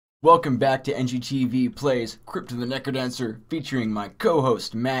Welcome back to NGTV Plays Crypt of the Necrodancer, featuring my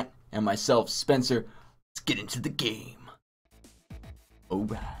co-host Matt and myself Spencer. Let's get into the game.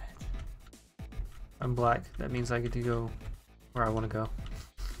 Alright. I'm black. That means I get to go where I want to go.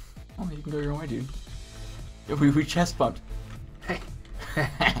 Oh, you can go your own way, dude. Yo, we chest bumped. Hey.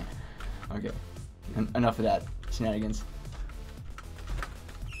 Okay. Enough of that shenanigans.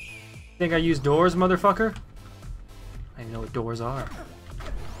 Think I use doors, motherfucker? I know what doors are.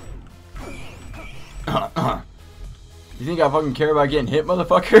 You think I fucking care about getting hit,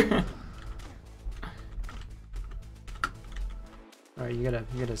 motherfucker? Alright, you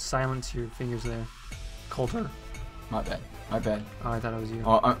gotta silence your fingers there. Coulter. My bad. My bad. Oh, I thought it was you.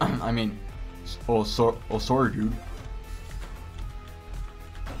 Oh, I mean, sorry, dude.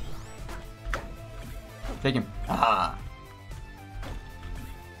 Take him. Ah.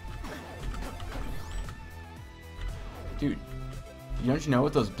 Dude, don't you know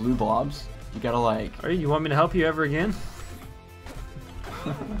with those blue blobs, you gotta like... Alright, you want me to help you ever again?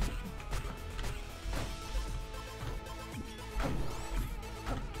 You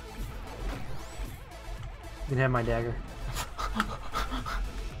can have my dagger.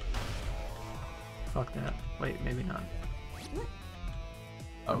 Fuck that. Wait, maybe not.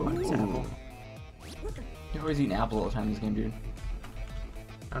 Oh, it's apple. You're always eating apple all the time in this game, dude.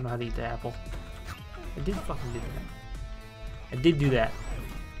 I don't know how to eat the apple. I did fucking do that. I did do that.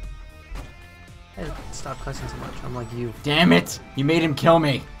 Hey, stop cussing so much. I'm like you. Damn it! You made him kill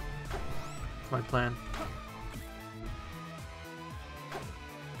me! That's my plan.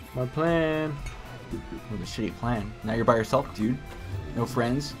 My plan. With a shitty plan. Now you're by yourself, dude. No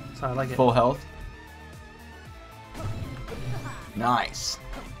friends. So I like it. Full health. Nice.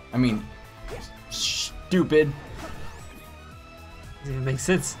 I mean, stupid. Doesn't even make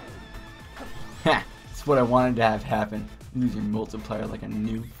sense. Ha! That's what I wanted to have happen. Lose your multiplier like a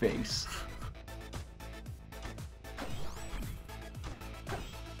new face.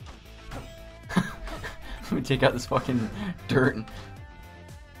 Let me take out this fucking dirt.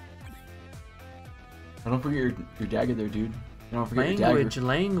 Don't forget your dagger there, dude. Don't forget Language, your dagger.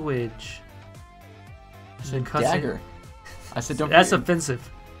 language. Your dagger. I said don't That's forget offensive.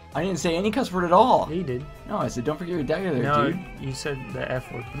 I didn't say any cuss word at all. Yeah, you did. No, I said don't forget your dagger there, No, dude. you said the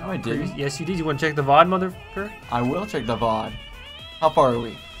F word. No, I didn't. Yes, you did. You want to check the VOD, motherfucker? I will check the VOD. How far are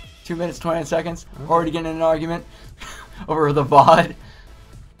we? 2 minutes, 29 seconds? Okay. Already getting in an argument over the VOD.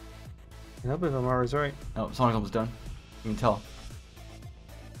 I hope if I'm always right. Oh, Sonic's almost done. You can tell.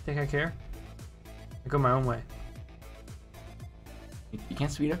 Think I care? I go my own way. You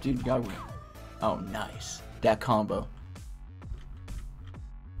can't speed up, dude. You gotta win. Oh, nice. That combo.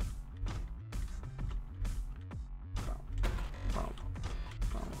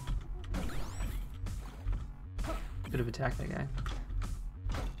 Could have attacked that guy.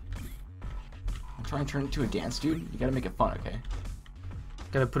 I'm trying to turn it into a dance, dude. You gotta make it fun, okay?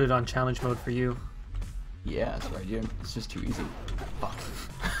 Gotta put it on challenge mode for you. Yeah, that's what I do. It's just too easy. Fuck.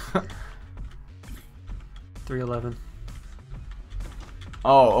 311.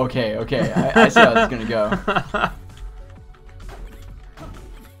 Oh, okay, okay. I see how this is gonna go.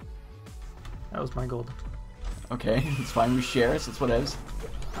 That was my gold. Okay, it's fine. We share, so it's whatevs.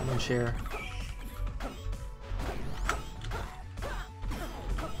 I'm gonna share.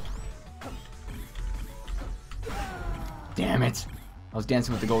 Damn it. I was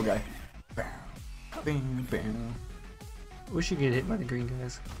dancing with the gold guy. Bam, bam. Wish you could get hit by the green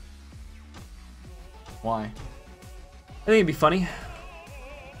guys. Why? I think it'd be funny.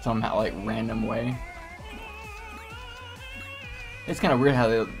 Somehow, like, random way. It's kind of weird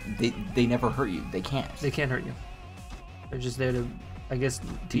how they never hurt you. They can't. They can't hurt you. They're just there to, I guess, Be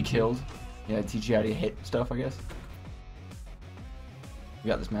teach you. killed. Yeah, teach you how to hit stuff, I guess. You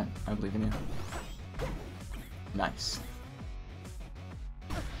got this, man. I believe in you. Nice.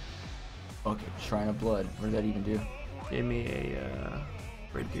 Okay, Shrine of Blood. What does that even do? Gave me a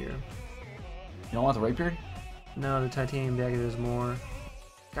rapier. You don't want the rapier? No, the titanium dagger does more.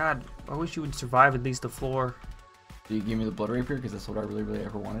 God, I wish you would survive at least the floor. Do you give me the blood rapier? Because that's what I really, really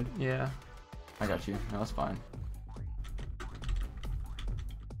ever wanted. Yeah. I got you. No, that's fine.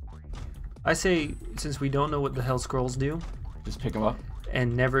 I say, since we don't know what the hell scrolls do, Just pick them up.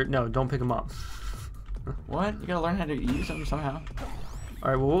 and never, no, don't pick them up. What? You gotta learn how to use them somehow.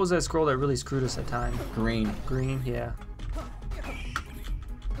 Alright, well, what was that scroll that really screwed us that time? Green. Green, yeah.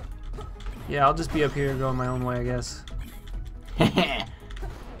 Yeah, I'll just be up here going my own way, I guess.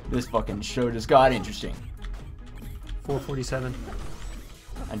 This fucking show just got interesting. 447.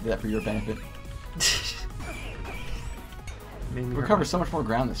 I did that for your benefit. Made me We hurt covered so much more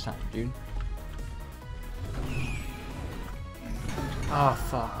ground this time, dude. Oh,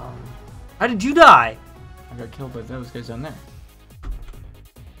 fuck. How did you die? I got killed by those guys down there.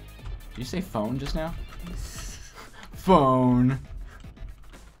 Did you say phone just now? Phone.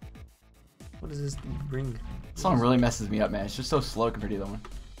 What does this ring? This song really messes me up, man. It's just so slow compared to the other one.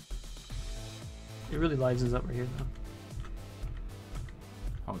 It really livens up right here, though.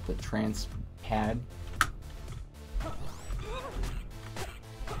 Oh, with the trance pad.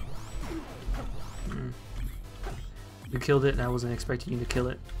 You killed it, and I wasn't expecting you to kill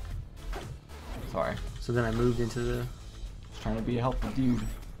it. Sorry. So then I moved into the... Just trying to be a helpful dude.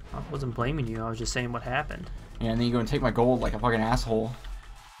 I wasn't blaming you. I was just saying what happened. Yeah, and then you go and take my gold like a fucking asshole.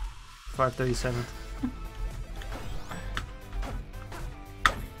 537th.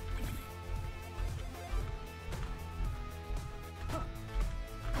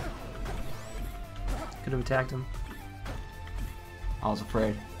 Could have attacked him. I was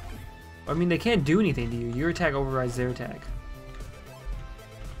afraid. I mean, they can't do anything to you. Your attack overrides their attack.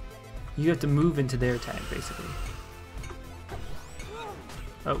 You have to move into their attack, basically.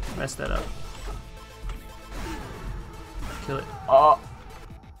 Oh, messed that up. Kill it. Oh!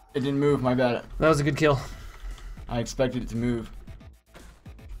 It didn't move, my bad. That was a good kill. I expected it to move.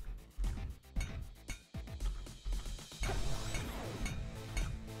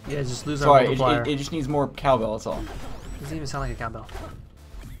 Yeah, just lose our Sorry, multiplier. it just needs more cowbell, that's all. Doesn't even sound like a cowbell.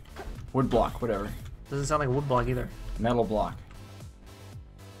 Wood block, whatever. Doesn't sound like a wood block either. Metal block.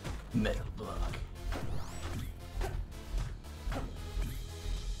 Metal block.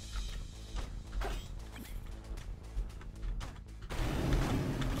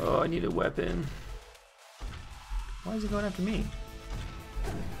 Oh, I need a weapon. Why is he going after me?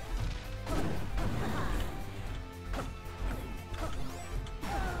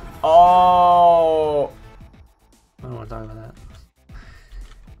 Oh! I don't want to talk about that.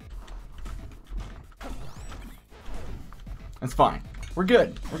 That's fine. We're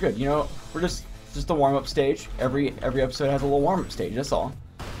good. We're good. You know, we're just a warm-up stage. Every episode has a little warm-up stage. That's all.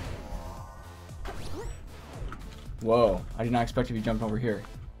 Whoa! I did not expect to be jumping over here.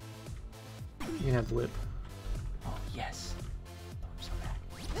 You can have the whip. Oh yes! Oh, I'm so mad.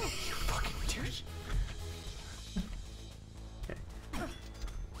 You fucking douche. Okay.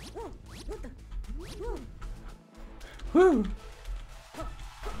 Woo!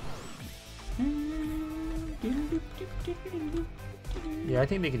 Yeah, I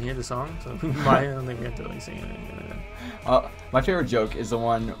think they can hear the song, so I don't think we have to like sing it. My favorite joke is the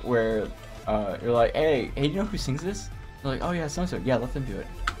one where you're like, hey, do you know who sings this? They're like, oh yeah, so-and-so. Yeah, let them do it.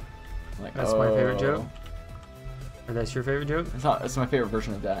 I'm like, That's my favorite joke? Or that's your favorite joke? It's my favorite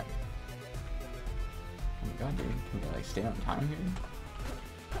version of that. Oh my god, dude. Can we like stay on time here?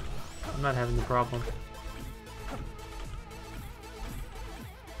 I'm not having the problem.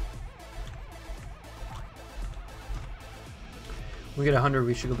 We get 100,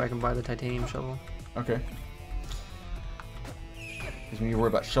 we should go back and buy the titanium shovel. Okay. Because when you worry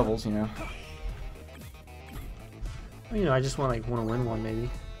about shovels, you know. Well, you know, I just want to win one, maybe.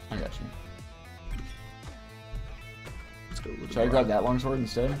 I got you. Let's go with Should I grab that longsword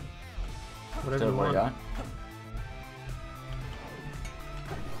instead? whatever Instead you of what I want. got?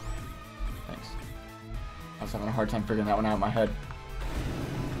 Thanks. I was having a hard time figuring that one out in my head.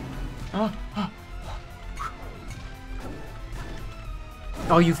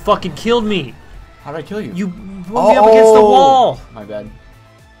 Oh, you fucking killed me! How did I kill you? You moved me up against the wall! My bad.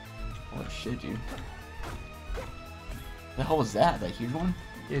 Holy shit, dude. The hell was that? That huge one?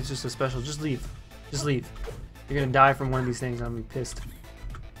 It's just a special. Just leave. Just leave. You're gonna die from one of these things and I'm gonna be pissed. I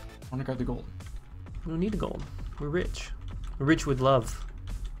want to grab the gold. We don't need the gold. We're rich. We're rich with love.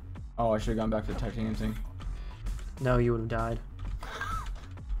 Oh, I should have gone back to the titanium thing. No, you would have died.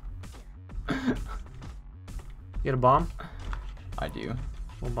 You got a bomb? I do.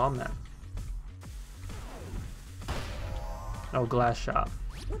 We'll bomb that. Oh, glass shop.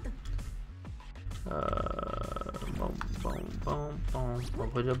 Boom, boom, boom, boom.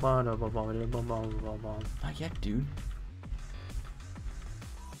 Not yet, dude.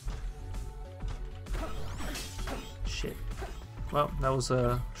 Shit. Well, that was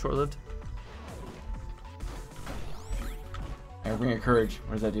short-lived. I ring of courage.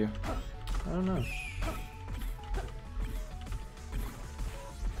 What does that do? I don't know.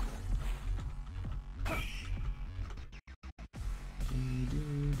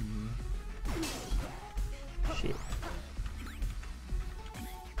 Shit.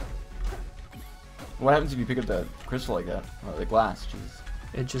 What happens if you pick up the crystal like that? Or the glass? Jesus.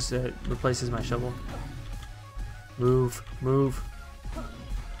 It just replaces my shovel. Move, move. I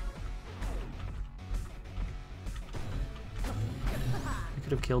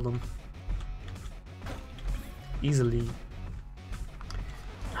could have killed him. Easily.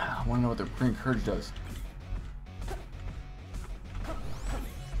 want to know what the Green Courage does.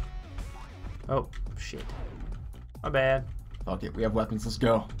 Oh, shit. My bad. Fuck it, we have weapons, let's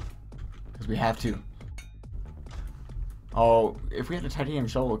go. Because we have to. Oh, if we had a titanium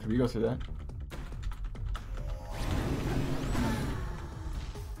shovel, could we go through that?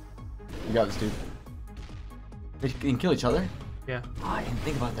 You got this, dude. They can kill each other? Yeah. Oh, I didn't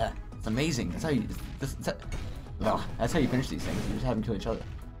think about that. It's amazing. That's how you... That's how you finish these things. You just have them kill each other.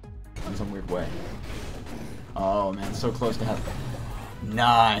 In some weird way. Oh, man. So close to have...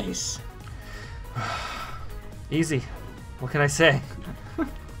 Nice. Easy. What can I say?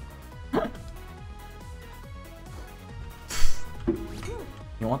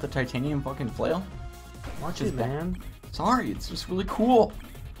 You want the titanium fucking flail? Watch it, man. Sorry, it's just really cool.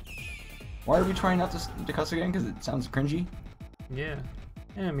 Why are we trying not to cuss again? Because it sounds cringy? Yeah.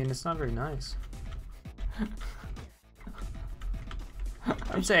 Yeah, I mean, it's not very nice.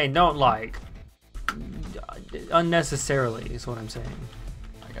 I'm saying don't like. Unnecessarily is what I'm saying.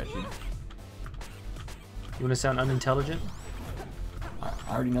 I got you. You want to sound unintelligent? I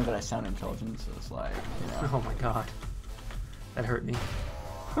already know that I sound intelligent, so it's like, you know. Oh my god. That hurt me.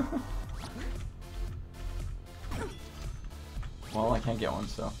 Well, I can't get one,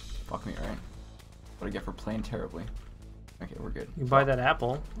 so fuck me, right? What I get for playing terribly. Okay, we're good. You can buy that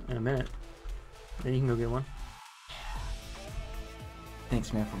apple in a minute. Then you can go get one.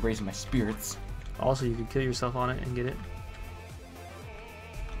 Thanks, man, for raising my spirits. Also, you could kill yourself on it and get it.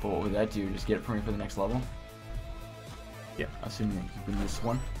 But what would that do? Just get it for me for the next level? Yeah. Assuming that you win this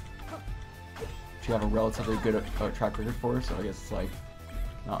one. Which you have a relatively good track record for, so I guess it's like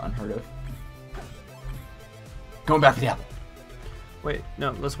not unheard of. Going back to the apple. Wait,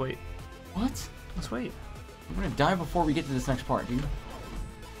 no, let's wait. What? Let's wait. We're gonna die before we get to this next part, dude.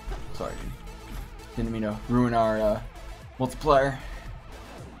 Sorry, dude. Didn't mean to ruin our multiplier.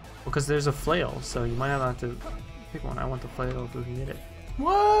 Because there's a flail, so you might not have to pick one. I want the flail if we can get it.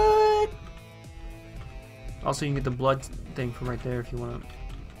 What? Also, you can get the blood thing from right there if you want to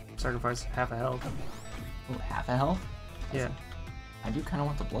sacrifice half a health. Oh, half a health? Yeah. I do kind of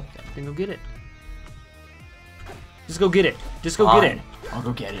want the blood thing. Then go get it. Just go get it. Just go Fine. get it. I'll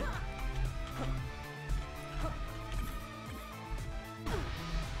go get it.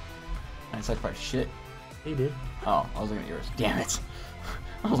 I sacrificed shit. He did. Oh, I was looking at yours. Damn it.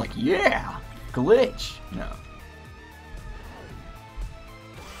 I was like, yeah! Glitch! No.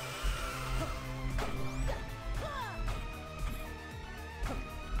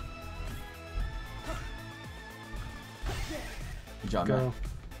 Good job, Go. man.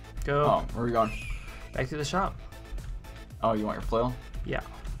 Go. Oh, where are we going? Back to the shop. Oh, you want your flail? Yeah.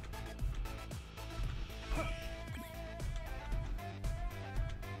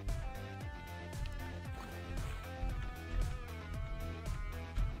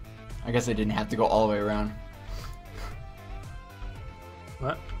 I guess I didn't have to go all the way around.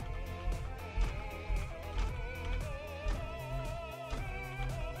 What?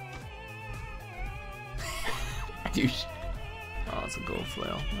 Douche. Oh, it's a gold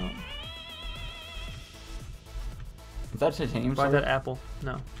flail. No. Is that titanium? Buy sword? that apple.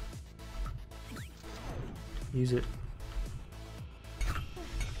 No. Use it.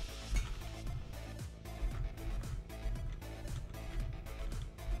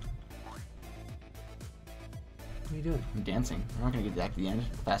 What are you doing? I'm dancing. I'm not gonna get back to the end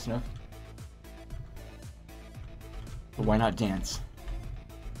fast enough. But why not dance?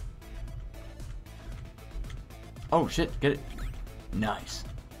 Oh shit, get it. Nice.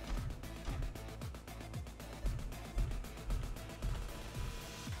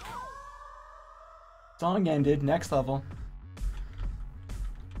 Song ended, next level.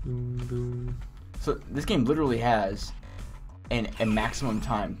 Boom, boom. So this game literally has a maximum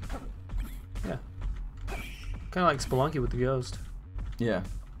time. Yeah. Kind of like Spelunky with the ghost. Yeah.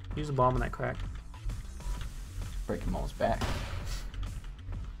 Use a bomb in that crack. Break them all's back.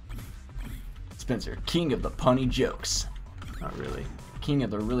 Spencer, king of the punny jokes. Not really. King of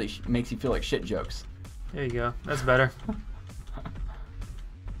the really makes you feel like shit jokes. There you go. That's better.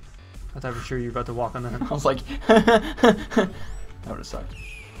 I thought for sure you were about to walk on that. I was like, that would have sucked.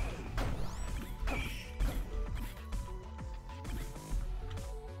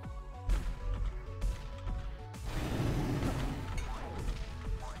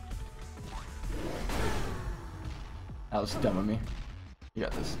 That was dumb of me. You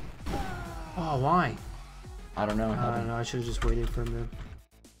got this. Oh, why? I don't know. I don't know. I should have just waited for him to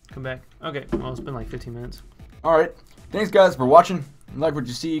come back. Okay. Well, it's been like 15 minutes. Alright. Thanks, guys, for watching. If you like what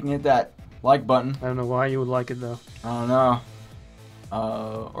you see, you can hit that like button. I don't know why you would like it, though. I don't know.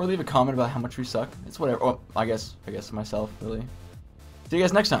 Or leave a comment about how much we suck. It's whatever. Oh, I guess myself, really. See you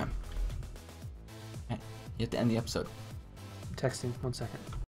guys next time. You have to end the episode. Texting. 1 second.